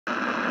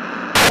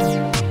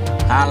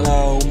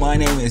Hello, my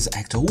name is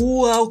Ector.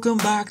 Welcome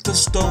back to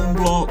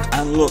Stoneblock,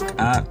 and look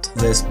at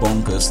this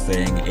bonkers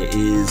thing. It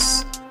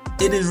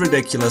is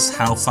ridiculous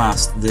how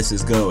fast this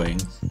is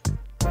going.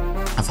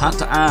 I've had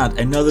to add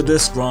another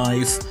disk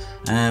drive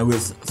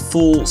with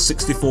full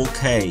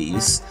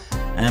 64Ks,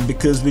 and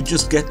because we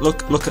just get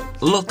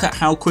look at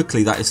how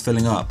quickly that is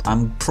filling up.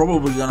 I'm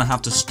probably gonna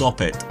have to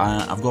stop it.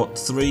 I've got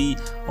 3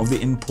 of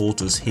the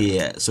importers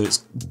here, so it's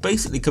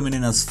basically coming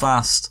in as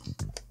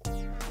fast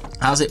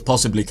as it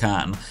possibly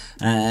can.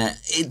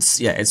 It's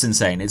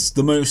insane. It's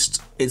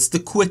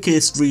the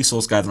quickest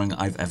resource gathering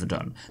I've ever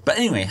done. But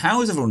anyway,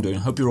 how is everyone doing? I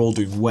hope you're all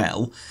doing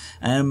well.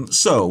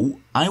 So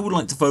I would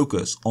like to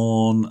focus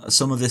on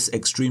some of this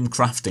extreme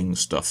crafting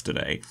stuff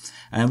today,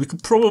 and we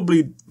could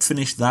probably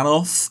finish that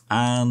off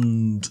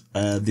and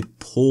the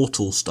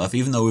portal stuff,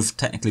 even though we've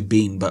technically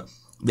been, but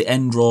the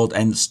end rod,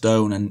 end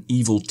stone, and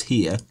evil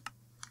tier.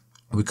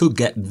 We could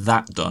get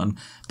that done,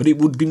 but it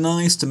would be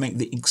nice to make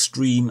the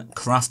extreme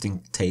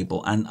crafting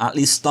table and at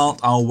least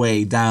start our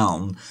way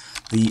down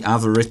the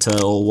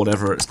Avaritia, or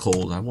whatever it's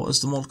called. What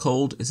is the mod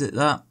called? Is it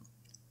that?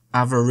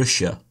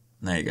 Avaritia.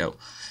 There you go.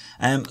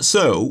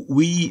 So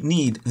we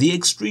need the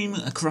extreme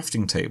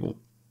crafting table.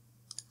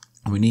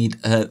 We need,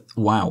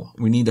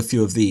 we need a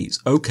few of these.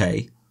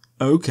 Okay,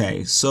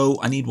 so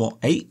I need what,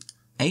 8?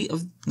 8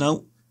 of,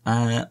 no,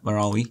 where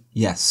are we?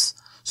 Yes.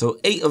 So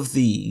 8 of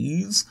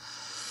these.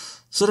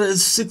 So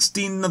there's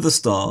 16 nether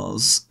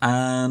stars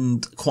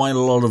and quite a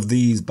lot of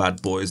these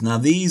bad boys. Now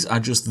these are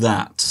just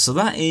that. So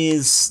that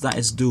is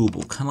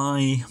doable. Can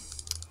I?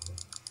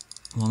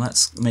 Well,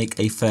 let's make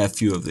a fair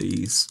few of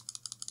these.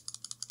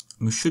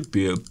 We should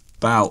be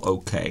about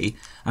okay.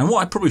 And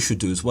what I probably should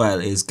do as well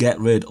is get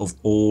rid of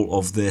all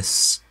of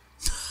this.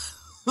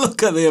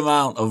 Look at the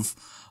amount of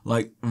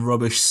like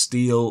rubbish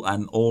steel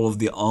and all of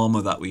the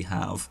armor that we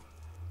have.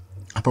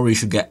 I probably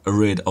should get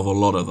rid of a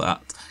lot of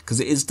that, because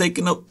it is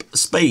taking up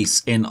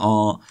space in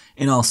our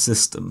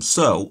system.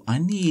 So I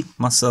need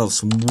myself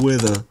some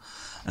wither.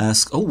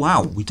 Oh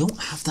wow, we don't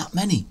have that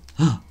many,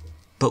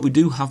 but we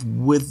do have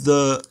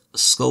wither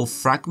skull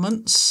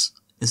fragments.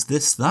 Is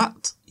this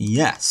that?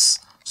 Yes.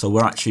 So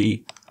we're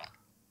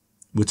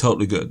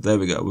totally good. There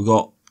we go. We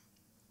got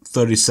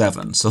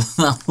 37. So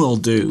that will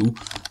do.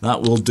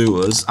 That will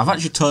do us. I've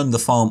actually turned the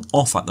farm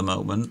off at the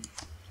moment.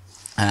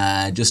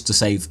 Just to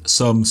save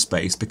some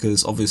space,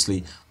 because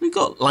obviously we've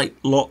got like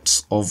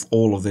lots of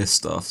all of this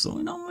stuff, so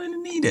we don't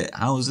really need it.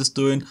 How is this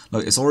doing?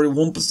 Look, it's already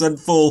 1%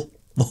 full.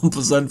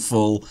 1%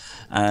 full.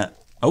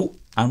 Oh,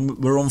 and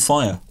we're on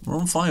fire. We're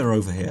on fire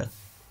over here.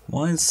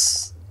 Why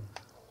is...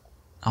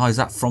 Oh, is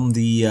that from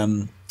the...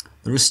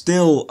 There is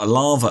still a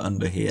lava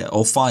under here,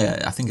 or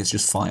fire. I think it's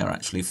just fire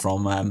actually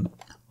from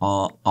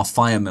our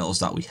fire mills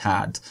that we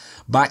had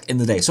back in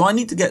the day. So I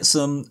need to get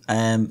some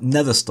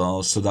nether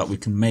stars so that we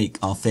can make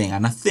our thing.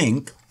 And I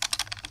think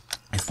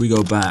if we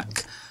go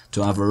back to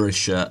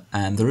Avaritia,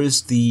 and there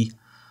is the,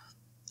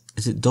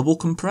 is it double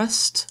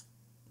compressed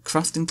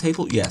crafting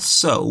table? Yes.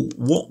 So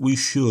what we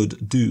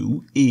should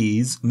do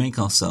is make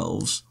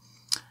ourselves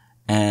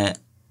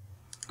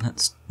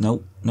let's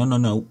no.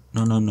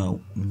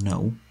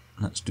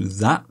 Let's do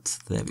that.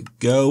 There we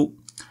go.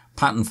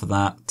 Pattern for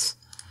that.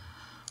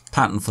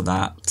 Pattern for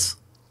that,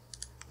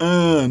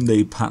 and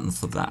a pattern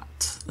for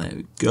that. There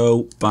we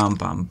go. Bam,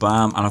 bam,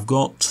 bam. And have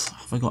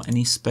I got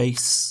any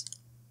space?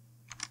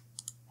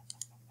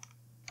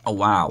 Oh,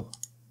 wow.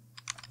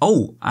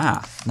 Oh,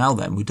 now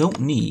then, we don't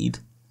need...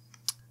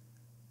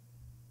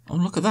 Oh,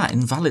 look at that,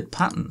 invalid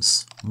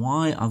patterns.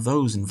 Why are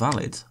those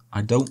invalid?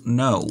 I don't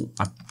know.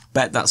 I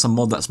bet that's a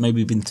mod that's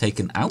maybe been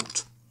taken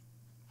out.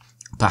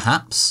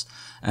 Perhaps.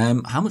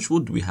 How much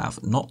wood do we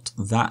have? Not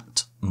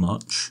that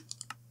much.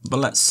 But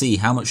let's see,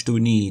 how much do we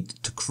need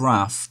to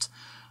craft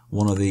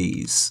one of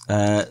these?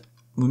 We're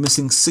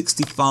missing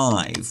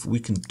 65.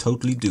 We can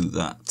totally do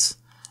that.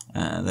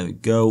 There we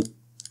go.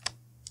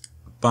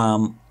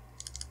 Bam.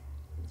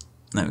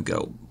 There we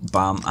go.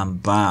 Bam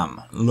and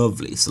bam.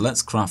 Lovely. So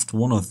let's craft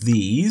one of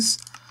these.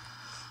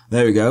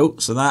 There we go.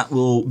 So that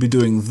will be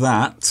doing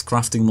that.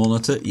 Crafting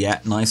monitor. Yeah,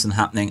 nice and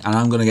happening. And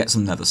I'm going to get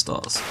some nether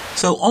stars.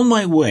 So on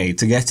my way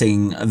to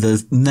getting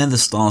the nether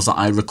stars that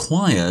I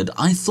required,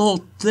 I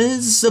thought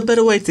there's a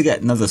better way to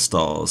get nether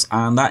stars.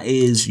 And that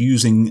is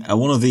using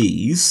one of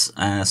these.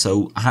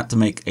 So I had to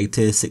make a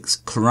tier 6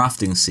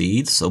 crafting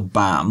seed. So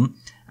bam.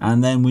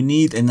 And then we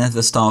need a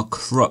nether star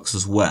crux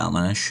as well.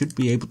 And I should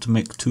be able to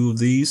make 2 of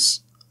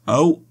these.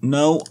 Oh,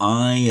 no.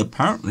 I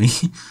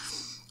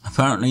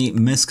apparently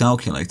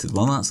miscalculated.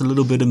 Well, that's a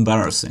little bit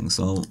embarrassing,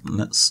 so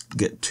let's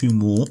get 2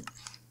 more.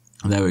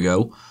 There we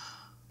go.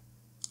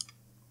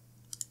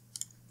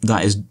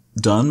 That is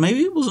done.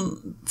 Maybe it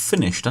wasn't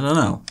finished. I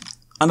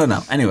don't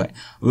know. Anyway,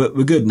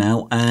 we're good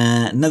now.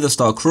 Nether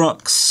star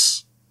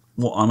crux.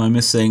 What am I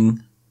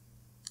missing?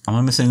 Am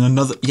I missing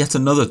yet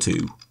another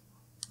 2?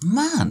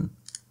 Man,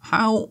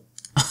 how?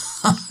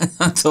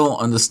 I don't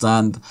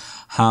understand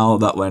how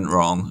that went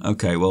wrong.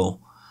 Okay,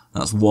 well,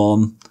 that's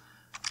 1.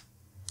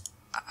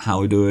 How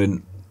are we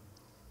doing?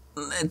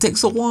 it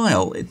takes a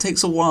while. It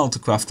takes a while to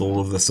craft all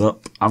of this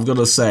up. I've got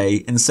to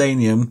say,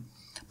 Insanium.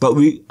 But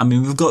we've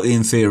got the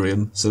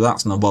Inferium, so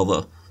that's no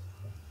bother.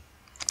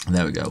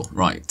 There we go.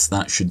 Right,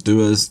 that should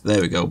do us.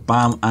 There we go.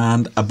 Bam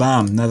and a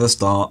bam. Nether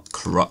Star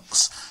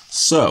Crux.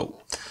 So.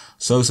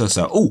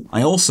 Oh,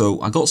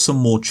 I got some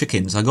more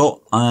chickens. I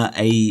got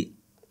a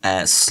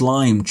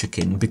slime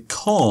chicken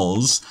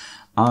because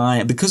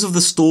of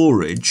the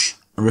storage,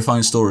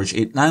 refined storage.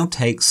 It now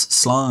takes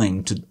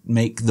slime to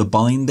make the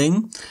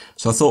binding.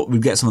 So I thought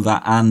we'd get some of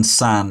that and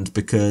sand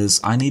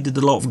because I needed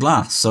a lot of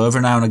glass. So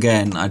every now and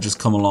again, I just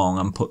come along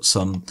and put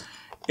some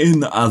in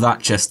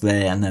that chest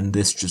there, and then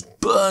this just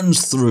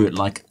burns through it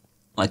like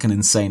an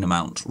insane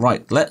amount.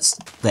 Right, let's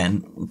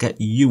then get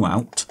you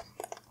out.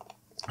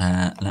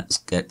 Let's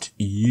get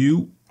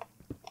you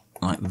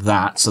like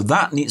that. So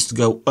that needs to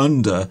go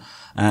under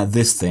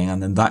this thing,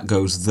 and then that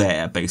goes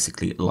there,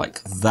 basically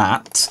like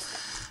that.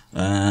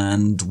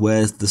 And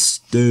where's the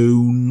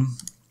stone?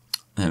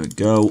 There we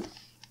go.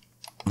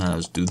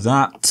 Let's do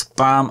that.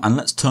 Bam. And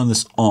let's turn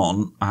this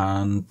on.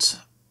 And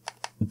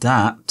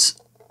that.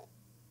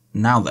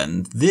 Now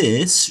then,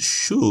 this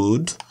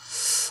should...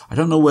 I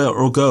don't know where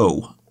it'll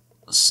go.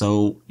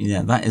 So,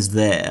 yeah, that is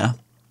there.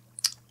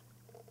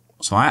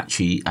 So I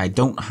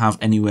don't have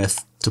anywhere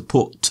to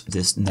put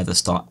this Nether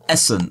Star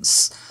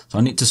Essence. So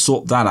I need to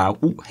sort that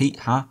out. Ooh, hey,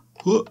 ha,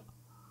 huh.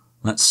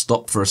 Let's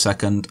stop for a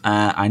second.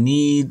 I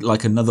need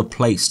like another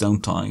place,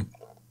 don't I?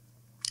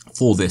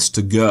 For this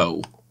to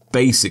go.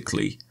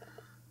 Basically.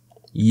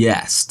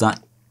 Yes,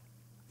 that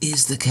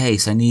is the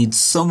case. I need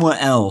somewhere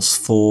else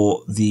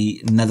for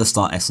the Nether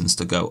Star Essence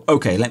to go.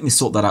 Okay, let me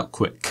sort that out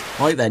quick.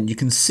 Right then, you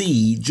can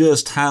see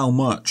just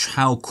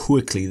how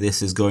quickly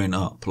this is going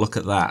up. Look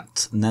at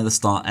that. Nether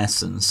Star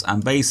Essence.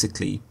 And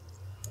basically,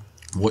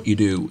 what you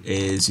do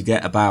is you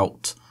get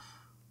about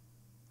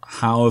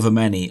however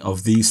many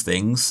of these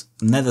things,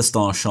 Nether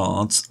Star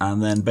Shards,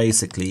 and then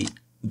basically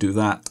do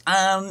that.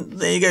 And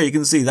there you go. You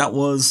can see that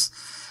was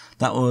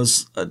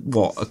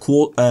what,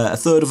 a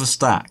third of a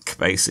stack,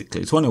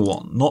 basically.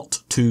 21,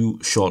 not too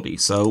shoddy.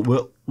 So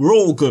we're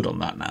all good on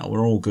that now.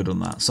 We're all good on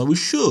that. So we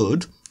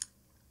should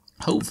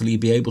hopefully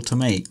be able to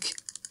make.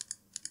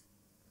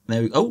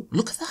 There we go. Oh,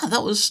 look at that.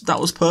 That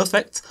was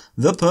perfect.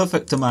 The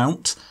perfect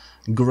amount.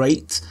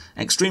 Great.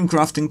 Extreme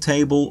crafting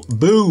table.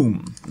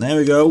 Boom. There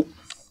we go.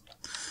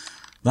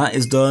 That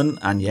is done,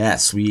 and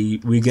yes, we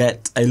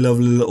get a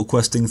lovely little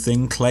questing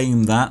thing.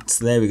 Claim that.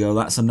 There we go.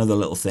 That's another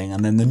little thing,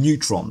 and then the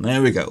Neutron.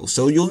 There we go.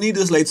 So you'll need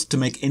this later to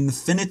make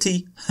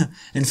infinity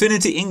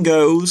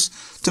ingos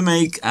to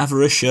make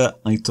Avaritia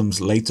items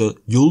later.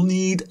 You'll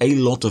need a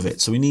lot of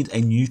it, so we need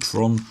a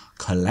Neutron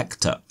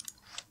collector.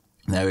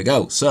 There we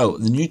go. So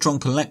the Neutron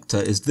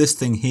collector is this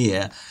thing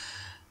here,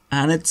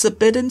 and it's a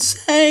bit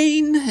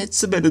insane.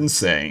 It's a bit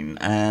insane.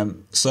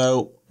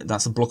 So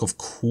that's a block of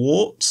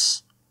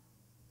quartz.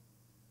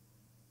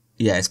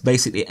 Yeah, it's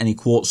basically any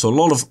quartz, so a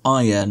lot of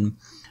iron,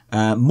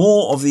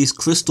 more of these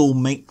crystal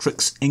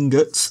matrix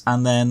ingots,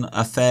 and then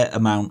a fair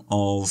amount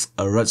of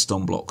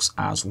redstone blocks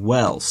as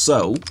well.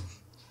 So,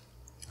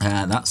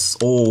 that's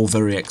all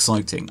very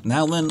exciting.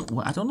 Now then,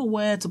 I don't know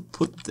where to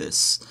put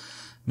this.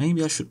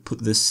 Maybe I should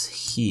put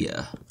this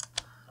here.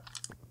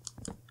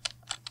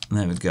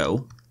 There we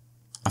go.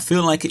 I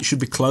feel like it should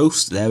be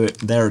close. There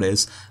it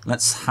is.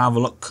 Let's have a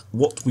look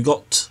what we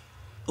got.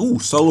 Ooh,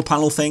 solar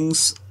panel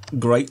things.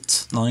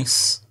 Great,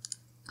 nice.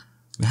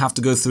 We have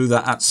to go through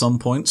that at some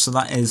point, so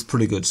that is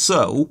pretty good.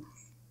 So,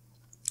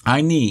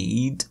 I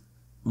need,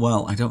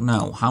 well, I don't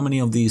know, how many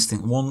of these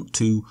things? 1,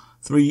 2,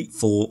 3,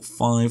 4,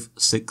 5,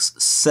 6,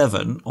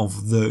 7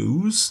 of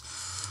those.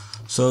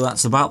 So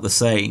that's about the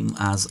same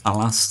as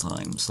last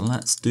time. So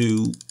let's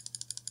do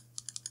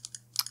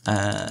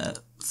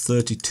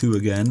 32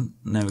 again.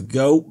 There we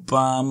go,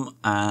 bam,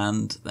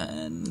 and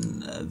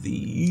then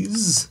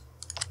these.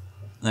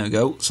 There we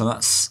go. So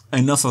that's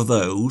enough of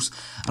those,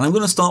 and I'm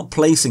going to start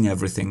placing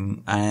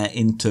everything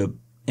into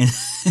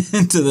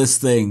this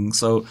thing.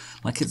 So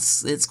like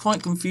it's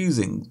quite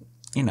confusing,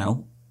 you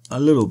know, a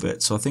little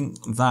bit. So I think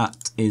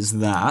that is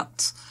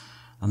that,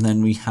 and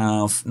then we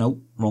have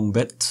wrong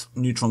bit,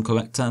 Neutron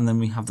collector, and then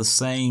we have the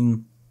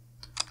same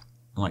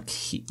like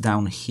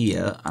down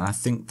here, and I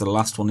think the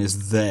last one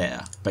is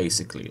there,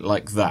 basically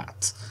like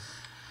that.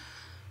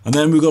 And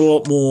then we've got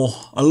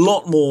a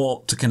lot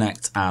more to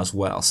connect as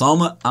well.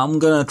 So I'm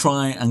gonna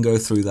try and go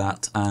through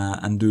that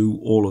and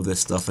do all of this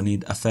stuff. I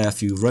need a fair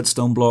few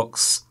redstone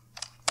blocks.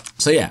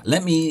 So yeah,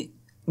 let me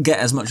get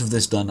as much of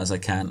this done as I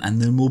can,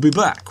 and then we'll be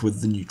back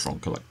with the Neutron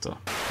collector.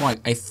 Right,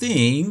 I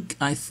think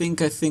that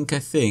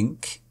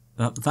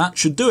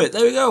should do it.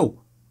 There we go.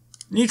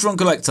 Neutron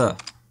collector.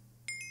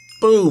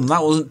 Boom,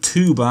 that wasn't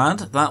too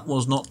bad. That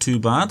was not too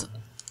bad.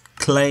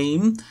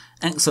 Claim.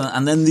 Excellent.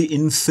 And then the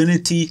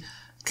Infinity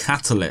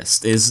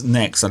Catalyst is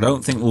next. I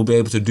don't think we'll be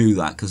able to do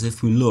that, because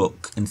if we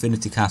look,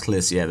 Infinity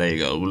Catalyst, yeah, there you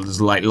go. There's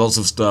like lots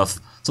of stuff.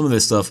 Some of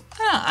this stuff,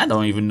 I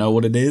don't even know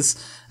what it is.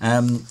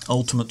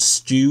 Ultimate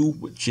Stew,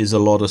 which is a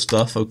lot of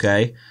stuff,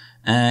 okay.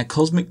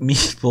 Cosmic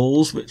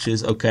Meatballs, which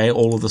is, okay,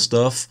 all of the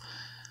stuff.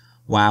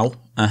 Wow,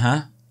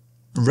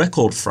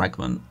 record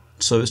fragment.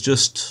 So it's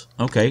just,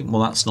 okay,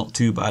 well that's not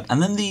too bad.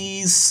 And then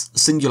these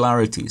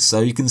singularities, so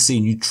you can see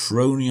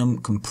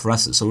neutronium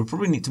compressor. So we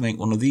probably need to make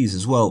one of these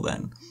as well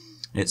then.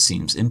 It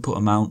seems input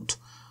amount.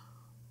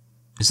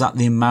 Is that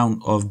the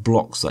amount of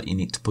blocks that you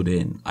need to put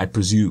in? I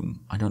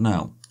presume. I don't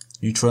know.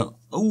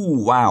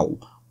 Oh, wow.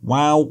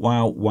 Wow,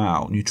 wow,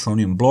 wow.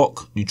 Neutronium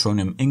block,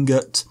 neutronium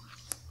ingot,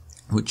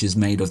 which is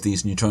made of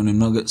these neutronium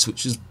nuggets,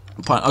 which is...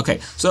 Okay,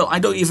 so I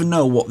don't even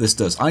know what this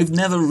does. I've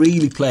never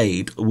really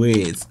played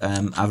with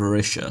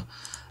Avaritia.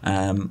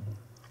 And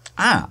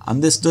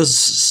this does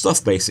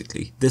stuff,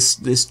 basically.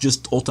 This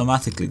just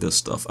automatically does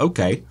stuff.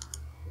 Okay,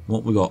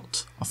 what we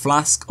got? A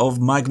flask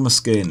of magma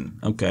skin.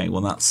 Okay,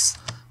 well that's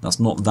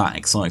not that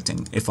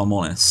exciting, if I'm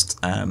honest.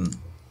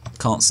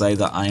 Can't say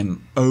that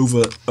I'm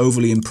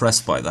overly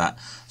impressed by that.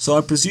 So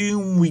I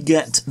presume we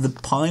get the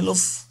pile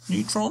of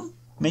neutron,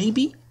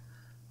 maybe?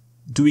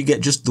 Do we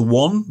get just the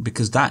one?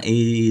 Because that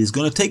is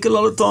going to take a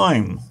lot of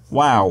time.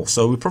 Wow,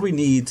 so we probably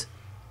need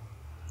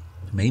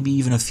maybe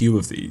even a few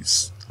of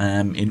these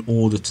in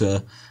order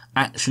to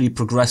actually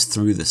progress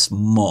through this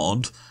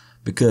mod,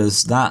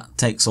 because that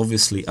takes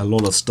obviously a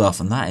lot of stuff,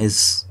 and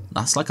that's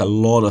like a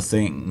lot of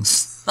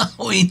things that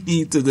we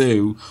need to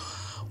do.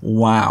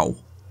 Wow.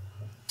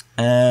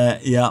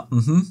 Yeah,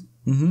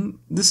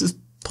 This is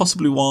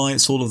possibly why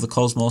it's all of the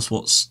cosmos.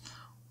 What's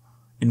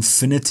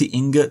infinity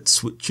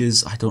ingots, which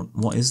is,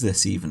 what is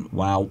this even?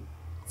 Wow.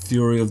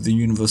 Fury of the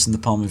universe in the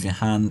palm of your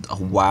hand.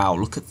 Oh wow,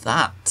 look at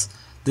that.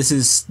 This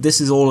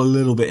is all a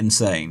little bit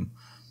insane.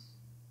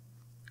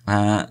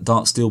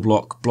 Dark steel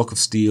block of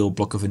steel,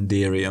 block of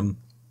enderium.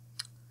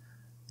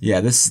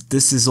 Yeah,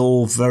 this is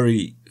all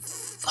very...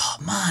 Oh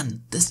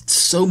man, there's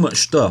so much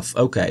stuff.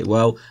 Okay,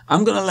 well,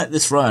 I'm gonna let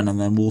this run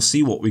and then we'll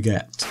see what we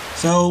get.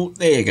 So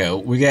there you go.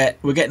 We're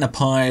getting a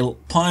pile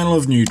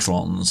of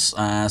neutrons.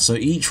 So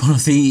each one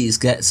of these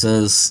gets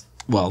us,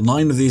 well,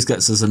 9 of these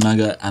gets us a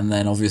nugget, and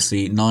then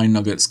obviously 9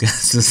 nuggets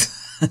gets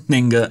us an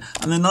ingot,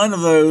 and then 9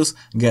 of those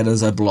get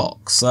us a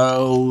block.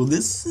 So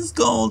this is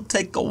gonna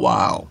take a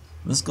while.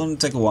 I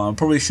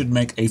probably should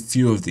make a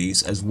few of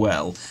these as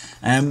well.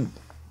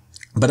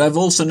 But I've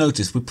also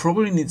noticed we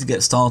probably need to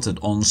get started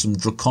on some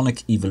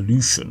draconic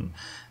evolution,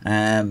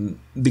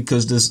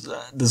 because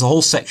there's a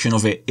whole section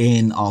of it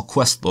in our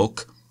quest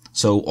book.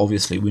 So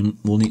obviously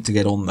we'll need to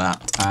get on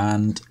that.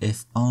 And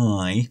if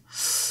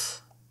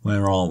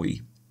where are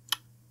we?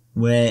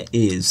 Where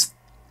is?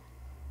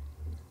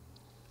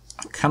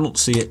 I cannot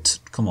see it.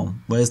 Come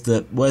on. Where's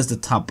the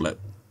tablet?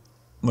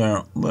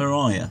 Where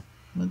are you?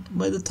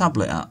 Where's the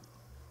tablet at?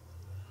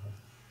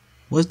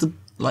 Where's the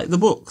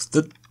books?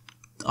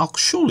 Oh,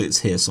 surely it's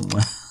here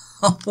somewhere.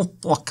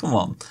 Oh, come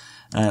on.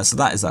 So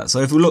that is that. So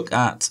if we look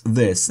at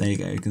this, there you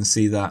go. You can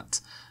see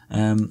that.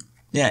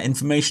 Yeah,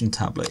 information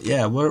tablet.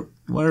 Yeah,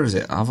 where is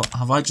it?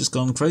 Have I just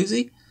gone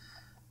crazy?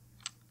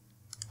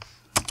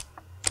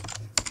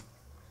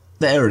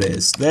 There it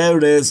is. There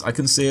it is. I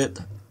can see it.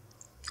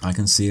 I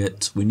can see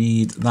it. We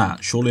need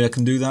that. Surely I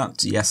can do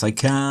that. Yes, I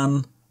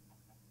can.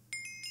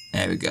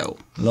 There we go.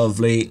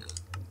 Lovely.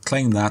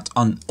 Claim that.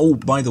 Oh,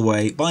 by the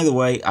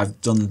way,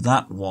 I've done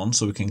that one,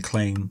 so we can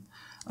claim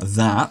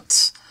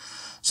that.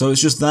 So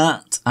it's just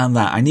that and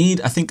that. I need,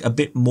 I think, a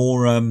bit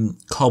more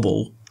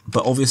cobble,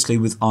 but obviously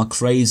with our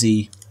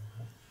crazy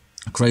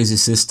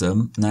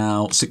system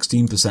now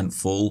 16%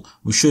 full,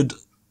 we should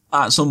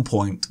at some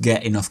point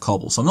get enough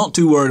cobble. So I'm not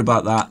too worried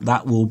about that.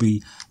 That will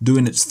be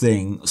doing its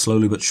thing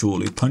slowly but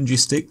surely. Punji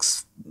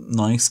sticks,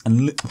 nice,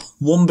 and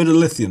 1 bit of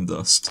lithium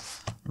dust.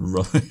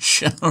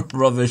 Rubbish,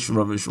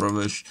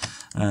 rubbish.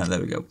 There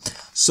we go.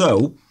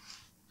 So,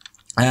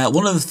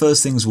 one of the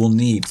first things we'll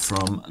need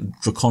from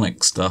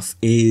draconic stuff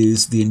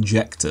is the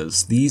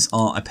injectors. These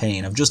are a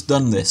pain. I've just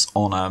done this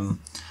on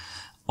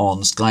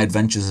Sky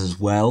Adventures as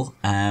well.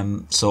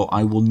 So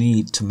I will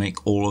need to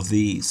make all of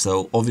these.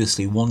 So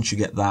obviously, once you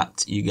get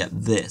that, you get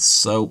this.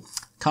 So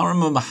can't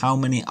remember how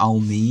many I'll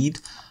need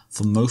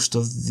for most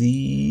of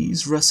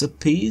these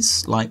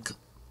recipes. Like,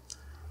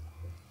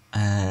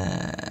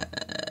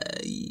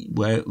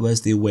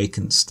 where's the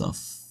awakened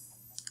stuff?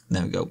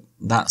 There we go.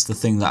 That's the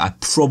thing that I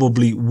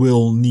probably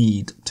will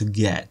need to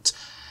get.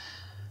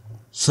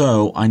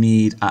 So I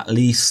need at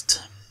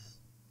least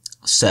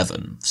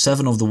 7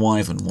 of the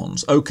wyvern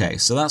ones. Okay,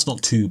 so that's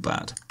not too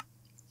bad.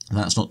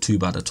 That's not too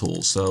bad at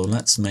all. So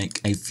let's make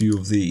a few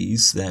of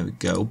these. There we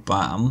go.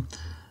 Bam.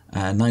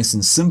 Nice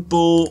and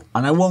simple.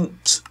 And I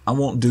won't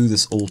do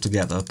this all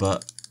together,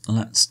 but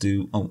let's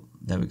do. Oh,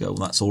 there we go.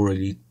 That's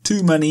already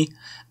too many.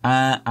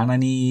 And I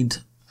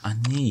need.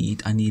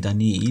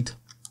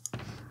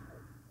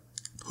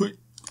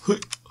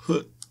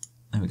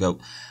 There we go.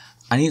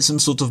 I need some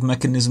sort of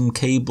mechanism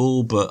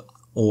cable,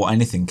 or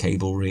anything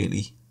cable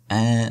really.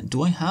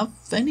 Do I have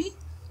any?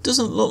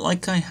 doesn't look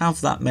like I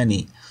have that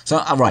many. So,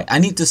 right, I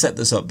need to set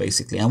this up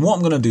basically. And what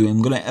I'm going to do,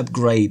 I'm going to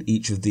upgrade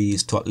each of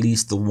these to at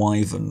least the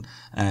Wyvern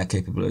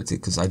capability,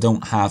 because I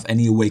don't have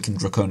any Awakened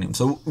Draconium.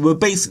 So we're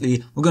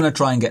going to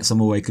try and get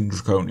some Awakened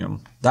Draconium.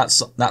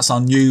 That's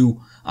our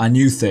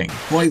new thing.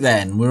 Right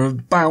then, we're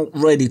about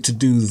ready to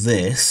do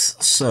this.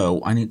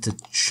 So I need to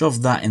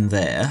shove that in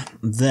there.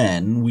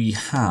 Then we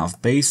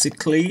have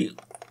basically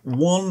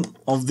one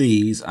of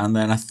these, and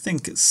then I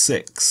think it's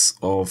 6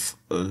 of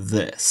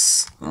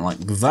this, like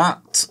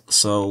that.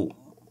 So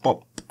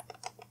pop,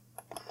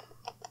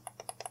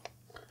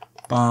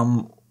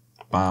 bam,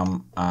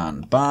 bam,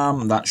 and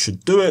bam. That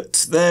should do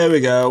it. There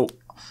we go.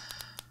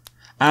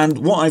 And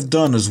what I've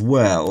done as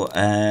well,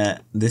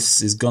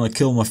 this is gonna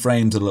kill my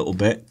frames a little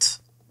bit,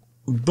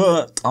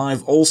 but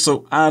I've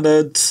also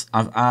added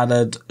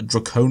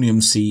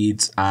draconium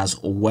seeds as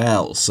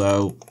well.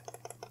 So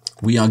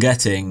we are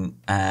getting,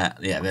 yeah,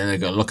 there we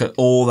go. Look at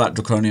all that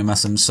draconium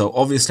essence. So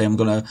obviously I'm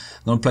gonna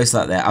place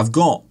that there. I've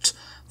got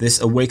this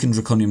awakened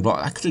draconium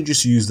block. I could have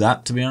just used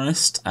that, to be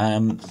honest,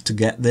 to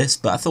get this,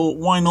 but I thought,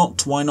 why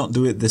not? Why not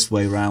do it this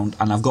way around?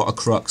 And I've got a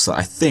crux that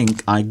I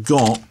think I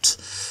got.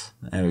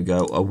 There we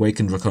go,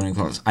 awakened draconium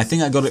crux. I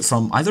think I got it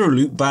from either a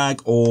loot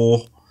bag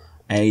or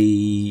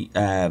a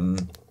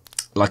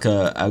like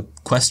a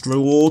quest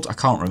reward. I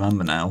can't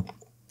remember now.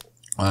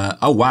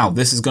 Oh wow,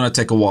 this is gonna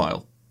take a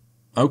while.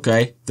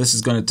 Okay, this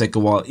is going to take a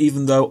while,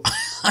 even though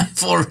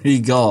I've already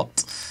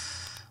got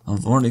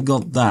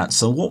that.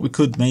 So what we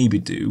could maybe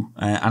do,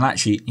 and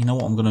actually, you know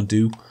what I'm going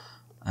to do?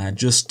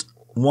 Just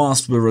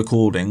whilst we're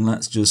recording,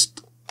 let's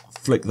just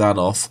flick that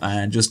off,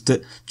 and just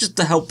to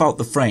help out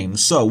the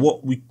frames. So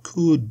what we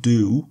could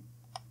do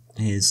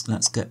is,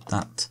 let's get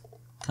that.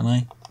 Can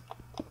I?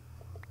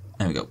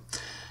 There we go.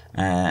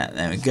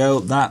 There we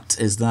go. That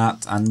is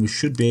that, and we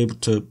should be able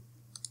to.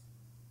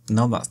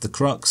 No, that's the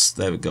crux.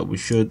 There we go. We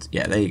should.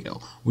 Yeah, there you go.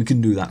 We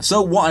can do that.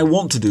 So what I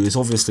want to do is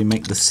obviously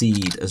make the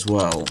seed as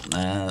well.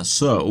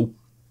 So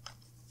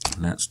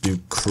let's do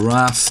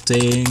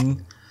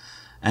crafting.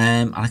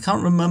 And I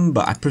can't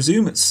remember. I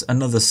presume it's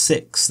another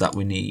 6 that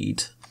we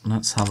need.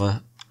 Let's have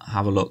a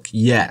look.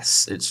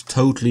 Yes, it's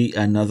totally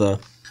another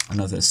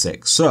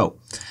 6. So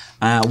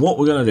what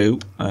we're gonna do?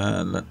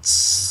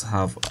 Let's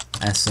have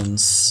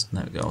essence.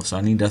 There we go. So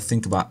I need to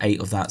think about 8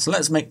 of that. So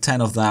let's make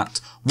 10 of that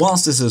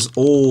whilst this is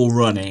all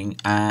running,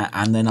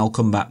 and then I'll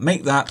come back,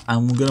 make that,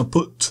 and we're going to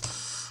put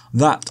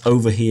that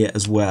over here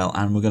as well,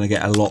 and we're going to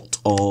get a lot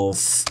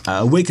of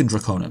awakened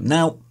draconium.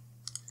 Now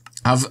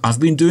I've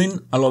been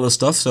doing a lot of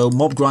stuff. So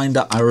mob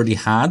grinder I already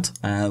had,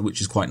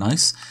 which is quite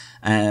nice.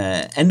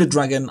 Ender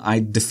dragon I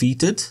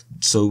defeated,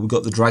 so we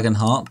got the dragon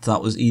heart.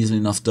 That was easily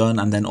enough done.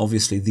 And then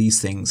obviously these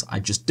things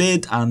I just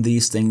did, and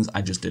these things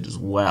I just did as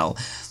well.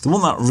 The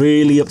one that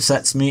really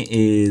upsets me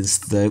is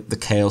the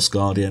Chaos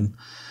Guardian.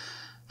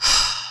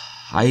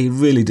 I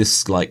really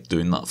dislike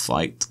doing that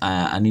fight.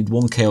 I need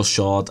 1 Chaos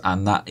Shard,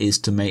 and that is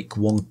to make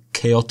 1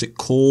 Chaotic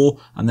Core,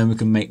 and then we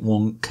can make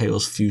 1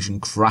 Chaos Fusion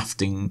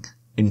Crafting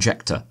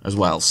Injector as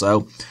well.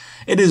 So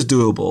it is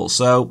doable.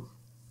 So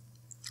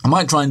I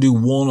might try and do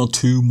 1 or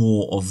 2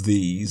 more of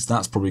these.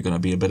 That's probably going to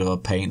be a bit of a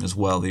pain as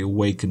well, the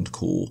Awakened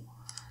Core.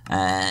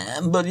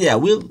 But yeah,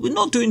 we're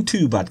not doing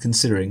too bad,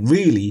 considering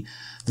really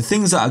the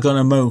things that are going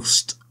to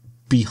most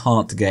be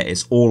hard to get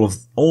is all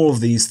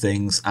of these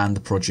things, and the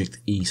Project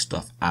E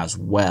stuff as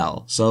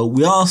well. So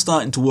we are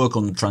starting to work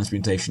on the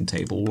transmutation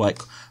table.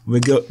 Like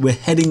we're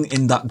heading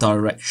in that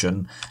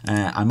direction.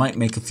 I might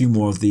make a few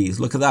more of these.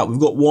 Look at that. We've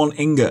got 1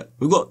 ingot.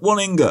 We've got 1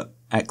 ingot.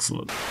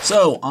 Excellent.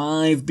 So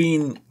I've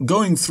been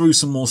going through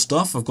some more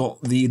stuff. I've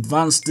got the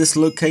advanced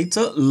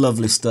dislocator,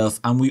 lovely stuff,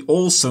 and we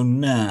also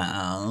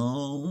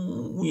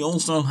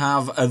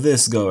have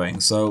this going.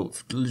 So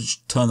let's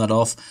turn that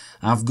off.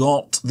 I've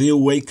got the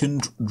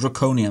awakened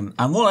draconium,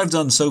 and what I've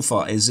done so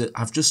far is that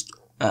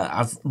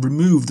I've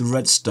removed the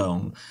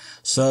redstone.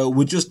 So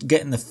we're just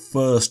getting the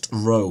first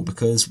row,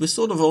 because we're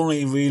sort of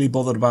only really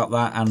bothered about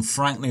that, and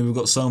frankly we've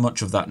got so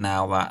much of that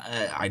now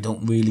that I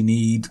don't really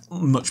need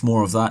much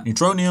more of that.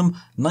 Neutronium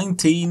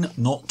 19,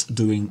 not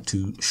doing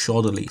too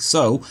shoddily.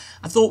 So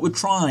I thought we'd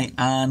try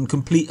and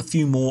complete a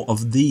few more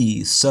of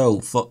these. So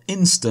for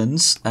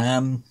instance,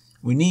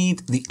 we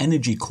need the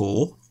energy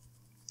core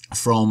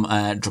from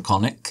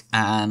Draconic,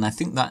 and I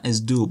think that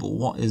is doable.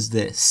 What is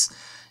this?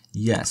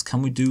 Yes,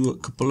 can we do a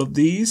couple of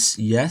these?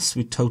 Yes,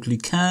 we totally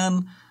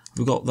can.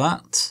 We got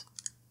that.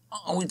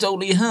 Oh, we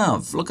totally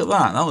have. Look at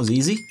that. That was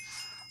easy.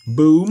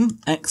 Boom.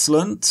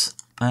 Excellent.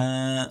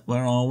 Where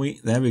are we?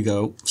 There we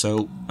go.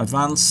 So,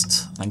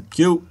 advanced. Thank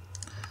you.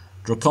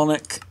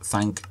 Draconic.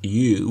 Thank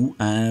you.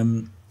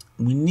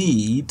 We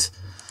need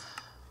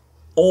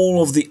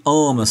all of the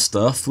armor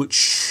stuff,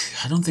 which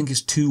I don't think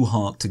is too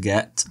hard to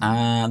get.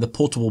 The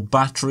portable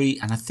battery,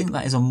 and I think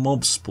that is a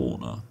mob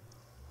spawner.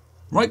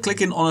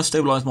 Right-clicking on a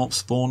stabilized mob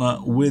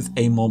spawner with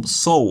a mob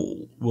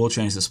soul will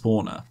change the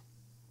spawner.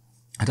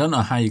 I don't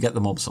know how you get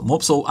the mob soul.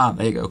 Mob soul,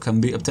 there you go,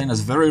 can be obtained as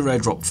a very rare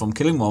drop from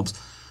killing mobs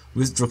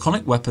with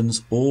draconic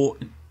weapons or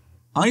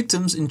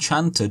items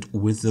enchanted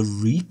with the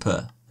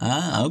Reaper.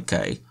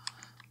 Okay.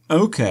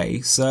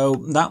 Okay, so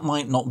that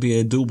might not be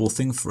a doable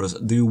thing for us.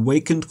 The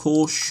awakened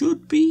core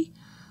should be.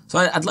 So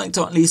I'd like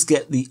to at least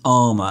get the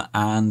armor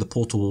and the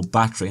portable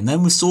battery. And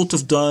then we've sort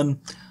of done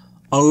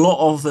a lot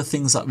of the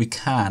things that we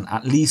can,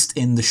 at least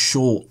in the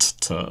short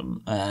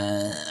term.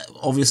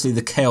 Obviously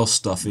the chaos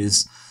stuff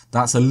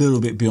that's a little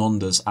bit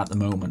beyond us at the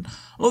moment.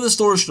 A lot of the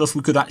storage stuff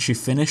we could actually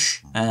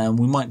finish.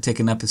 We might take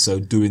an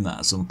episode doing that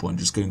at some point,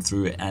 just going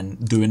through it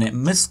and doing it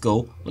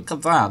mystical. Look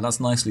at that,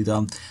 that's nicely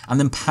done. And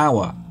then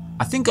power.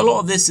 I think a lot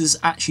of this is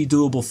actually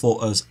doable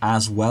for us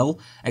as well,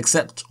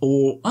 except,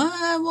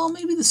 well,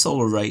 maybe the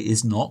solar array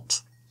is not.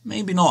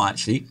 Maybe not,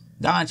 actually.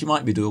 That actually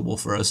might be doable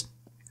for us.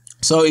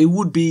 So it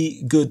would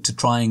be good to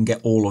try and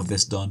get all of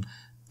this done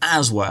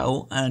as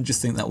well, and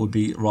just think that would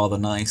be rather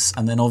nice.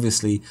 And then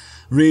obviously,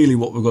 really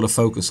what we've got to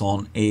focus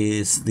on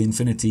is the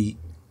Infinity,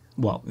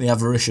 well, the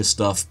Avaritia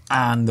stuff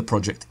and the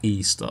Project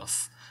E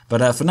stuff.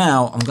 But for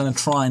now, I'm going to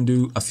try and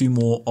do a few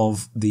more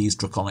of these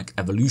draconic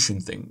evolution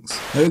things.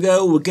 There we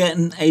go, we're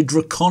getting a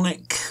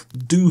draconic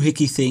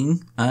doohickey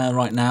thing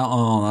right now.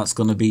 Oh, that's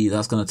going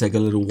to take a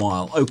little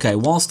while. Okay,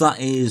 whilst that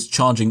is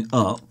charging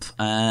up,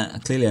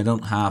 clearly I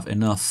don't have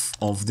enough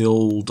of the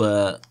old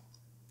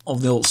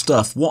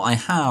stuff. What I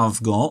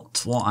have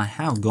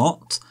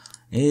got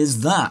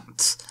is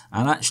that.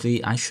 And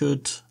actually, I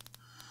should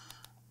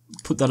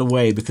put that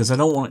away because I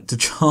don't want it to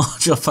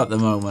charge up at the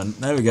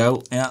moment. There we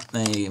go. Yeah,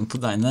 there you can put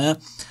that in there.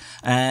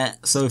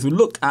 So if we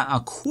look at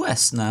our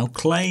quest now,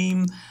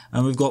 claim,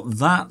 and we've got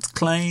that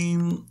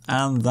claim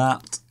and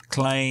that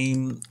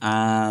claim.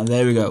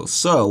 There we go.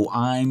 So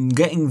I'm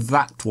getting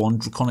that one,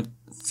 draconic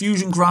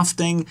fusion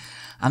crafting,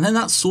 and then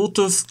that's sort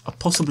of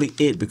possibly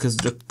it, because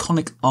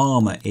draconic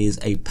armor is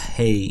a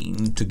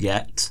pain to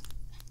get.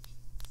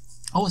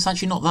 Oh, it's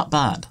actually not that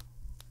bad.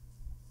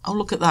 Oh,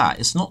 look at that.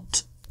 It's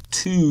not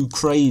too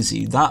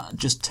crazy. That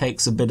just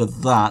takes a bit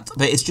of that,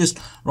 but it's just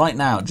right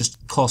now it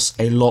just costs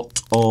a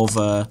lot of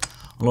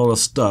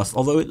stuff.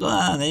 Although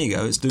there you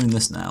go, it's doing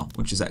this now,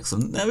 which is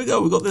excellent. There we go,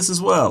 we got this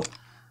as well.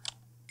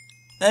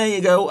 There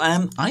you go,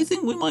 and I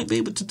think we might be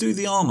able to do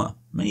the armor.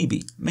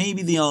 Maybe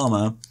the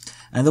armor.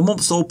 And the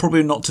mob soul,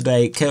 probably not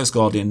today. Chaos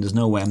Guardian, there's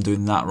no way I'm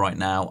doing that right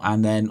now.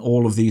 And then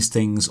all of these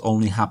things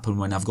only happen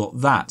when I've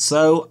got that.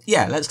 So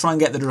yeah, let's try and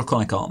get the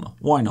draconic armor.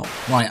 Why not?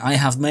 Right, I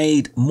have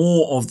made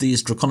more of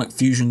these draconic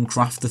fusion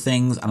crafter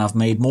things, and I've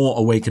made more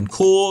awakened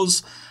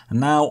cores. And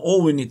now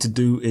all we need to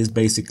do is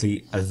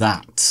basically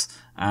that.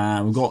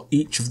 We've got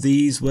each of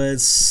these.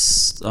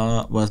 Where's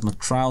my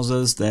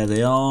trousers? There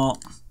they are.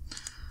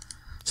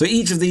 So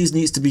each of these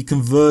needs to be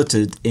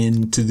converted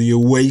into the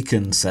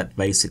Awaken set,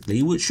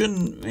 basically, which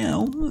shouldn't,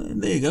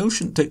 there you go,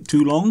 shouldn't take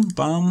too long.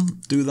 Bam,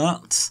 do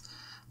that.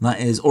 That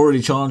is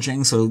already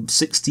charging, so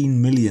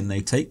 16 million they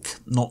take,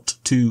 not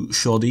too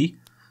shoddy.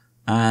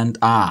 And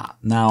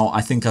now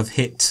I think I've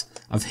hit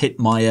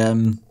my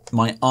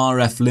my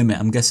RF limit.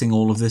 I'm guessing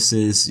all of this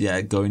is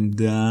going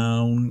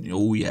down.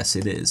 Oh yes,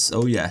 it is.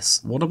 Oh yes.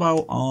 What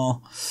about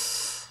our?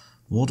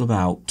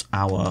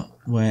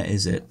 Where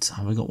is it?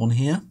 Have I got one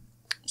here?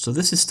 So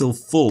this is still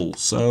full,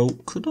 so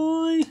could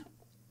I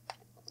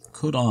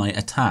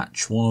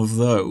attach one of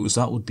those?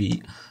 That would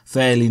be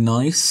fairly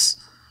nice.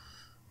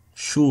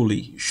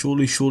 Surely.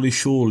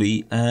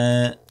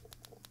 Yeah,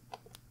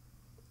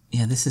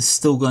 this is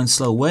still going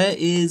slow. Where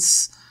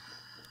is...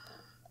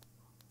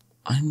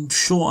 I'm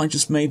sure I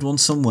just made one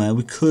somewhere.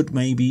 We could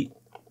maybe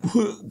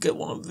get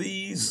one of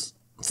these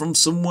from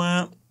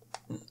somewhere.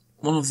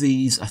 One of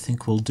these I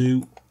think will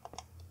do.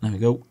 There we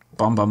go.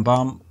 Bam, bam,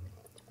 bam.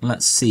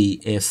 Let's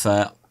see if...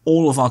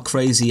 all of our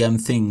crazy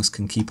things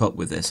can keep up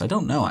with this. I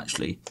don't know,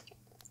 actually.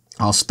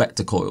 Our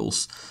spectre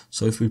coils.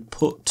 So if we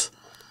put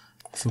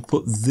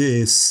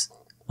this,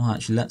 well,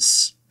 actually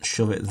let's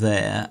shove it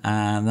there,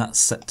 and that's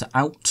set to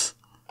out.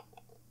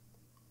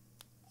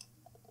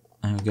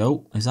 There we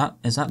go. Is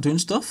that doing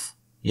stuff?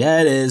 Yeah,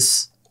 it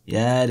is.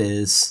 Yeah, it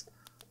is.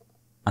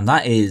 And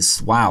that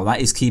is, wow, that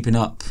is keeping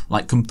up,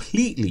 like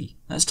completely.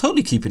 That's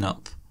totally keeping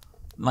up.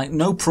 Like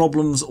no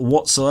problems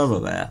whatsoever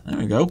there. There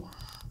we go.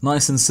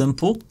 Nice and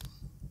simple.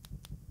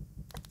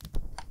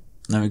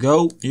 There we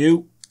go.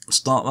 You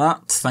start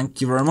that.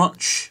 Thank you very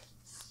much.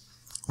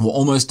 We're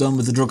almost done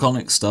with the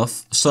draconic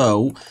stuff.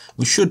 So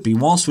we should be,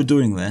 whilst we're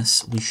doing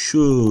this, we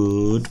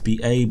should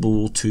be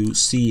able to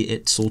see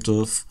it sort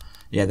of.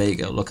 Yeah, there you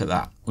go. Look at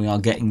that. We are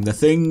getting the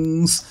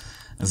things.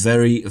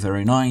 Very,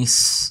 very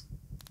nice.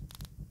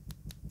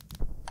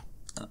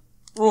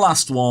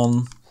 Last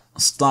one.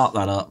 Start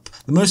that up.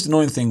 The most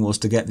annoying thing was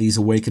to get these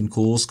awakened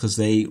cores because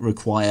they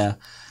require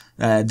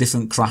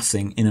different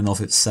crafting in and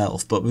of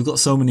itself, but we've got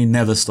so many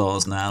nether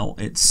stars now,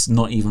 it's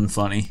not even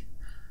funny.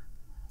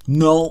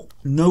 No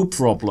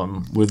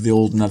problem with the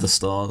old nether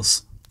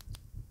stars.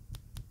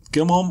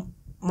 Come on,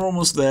 we're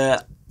almost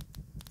there.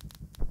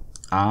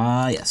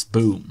 Ah, yes,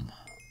 boom.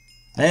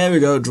 There we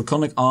go,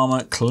 draconic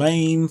armor,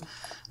 claim.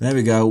 There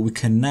we go, we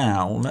can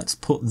now, let's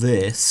put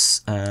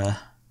this,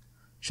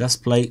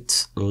 chest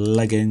plate,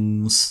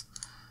 leggings,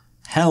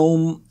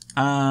 helm,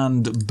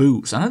 and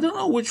boots. And I don't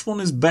know which one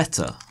is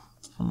better.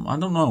 I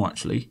don't know,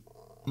 actually.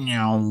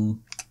 Meow.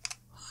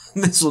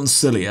 this one's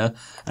sillier,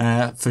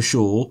 for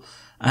sure.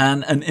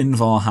 And an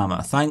Invar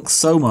hammer. Thanks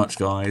so much,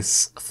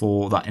 guys,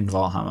 for that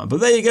Invar hammer.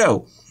 But there you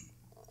go.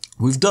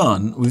 We've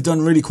done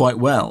really quite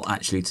well,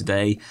 actually,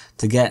 today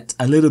to get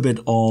a little bit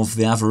of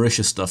the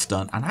Avaritia stuff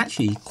done, and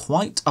actually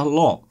quite a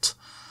lot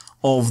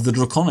of the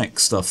draconic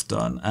stuff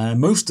done.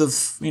 Most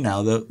of, you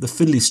know, the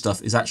fiddly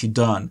stuff is actually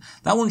done.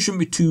 That one shouldn't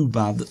be too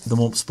bad, the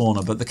Morp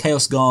Spawner, but the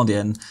Chaos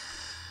Guardian,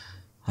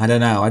 I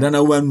don't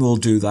know when we'll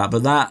do that,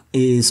 but that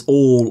is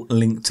all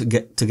linked to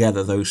get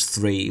together, those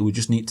three. We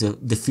just need to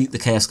defeat the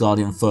Chaos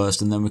Guardian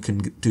first, and then we can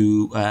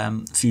do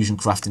Fusion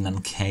Crafting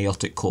and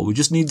Chaotic Core. We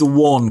just need the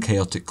one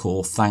Chaotic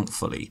Core,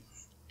 thankfully.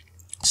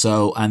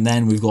 So, and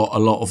then we've got a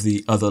lot of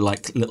the other,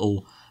 like,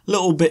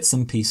 little bits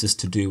and pieces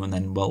to do, and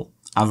then, well,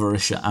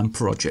 Avaritia and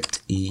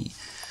Project E.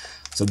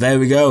 So there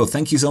we go.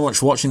 Thank you so much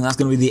for watching. That's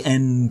going to be the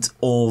end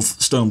of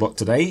Stoneblock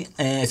today.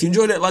 If you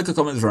enjoyed it, like or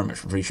comment is very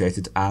much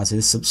appreciated, as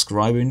is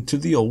subscribing to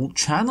the old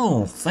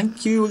channel.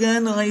 Thank you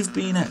again. I've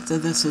been Ector.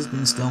 This has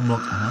been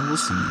Stoneblock, and I will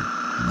see you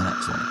in the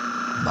next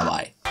one.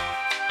 Bye-bye.